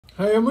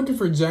Hey, I'm looking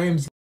for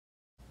James.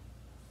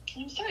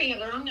 I'm sorry, you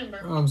have the wrong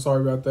number. Oh, I'm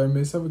sorry about that,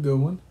 miss. Have a good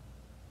one.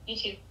 You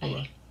too. Bye-bye.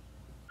 Bye.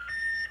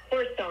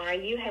 We're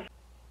sorry, you have...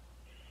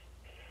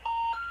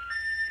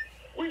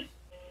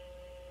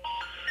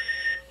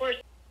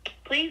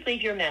 Please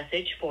leave your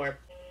message for...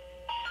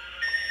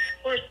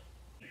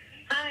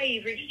 Hi,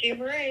 you've reached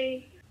Jim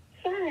Ray.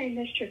 Sorry, I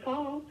missed your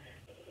call.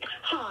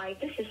 Hi,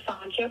 this is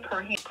Sanja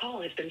Perhan.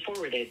 Call has been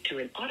forwarded to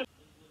an auto...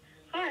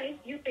 Hi,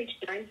 you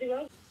reached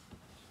 90.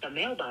 The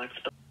mailbox...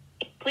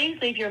 Please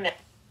leave your message...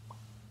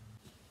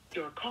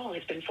 Your call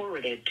has been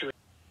forwarded to...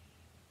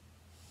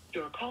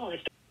 Your call has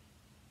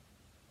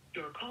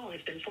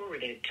been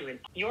forwarded to an...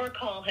 Your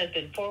call has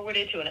been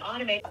forwarded to an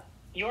automated...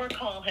 Your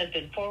call has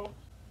been forwarded...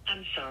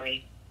 I'm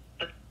sorry,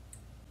 but...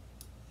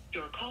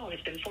 Your call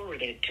has been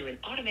forwarded to an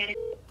automatic...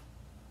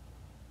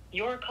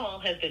 Your call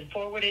has been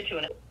forwarded to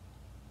an...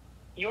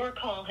 Your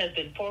call has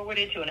been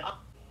forwarded to an...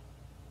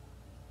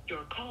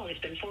 Your call has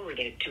been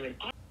forwarded to an...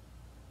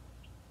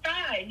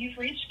 Hi, you've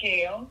reached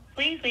Gail.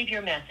 Please leave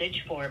your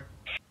message for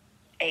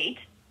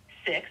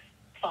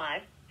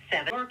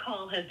 8657. Your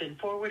call has been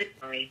forwarded.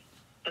 Sorry,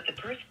 but the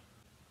person...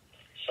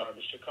 Sorry,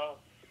 Mr. Call.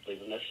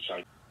 Leave a message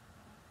on.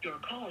 Your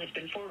call has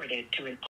been forwarded to an...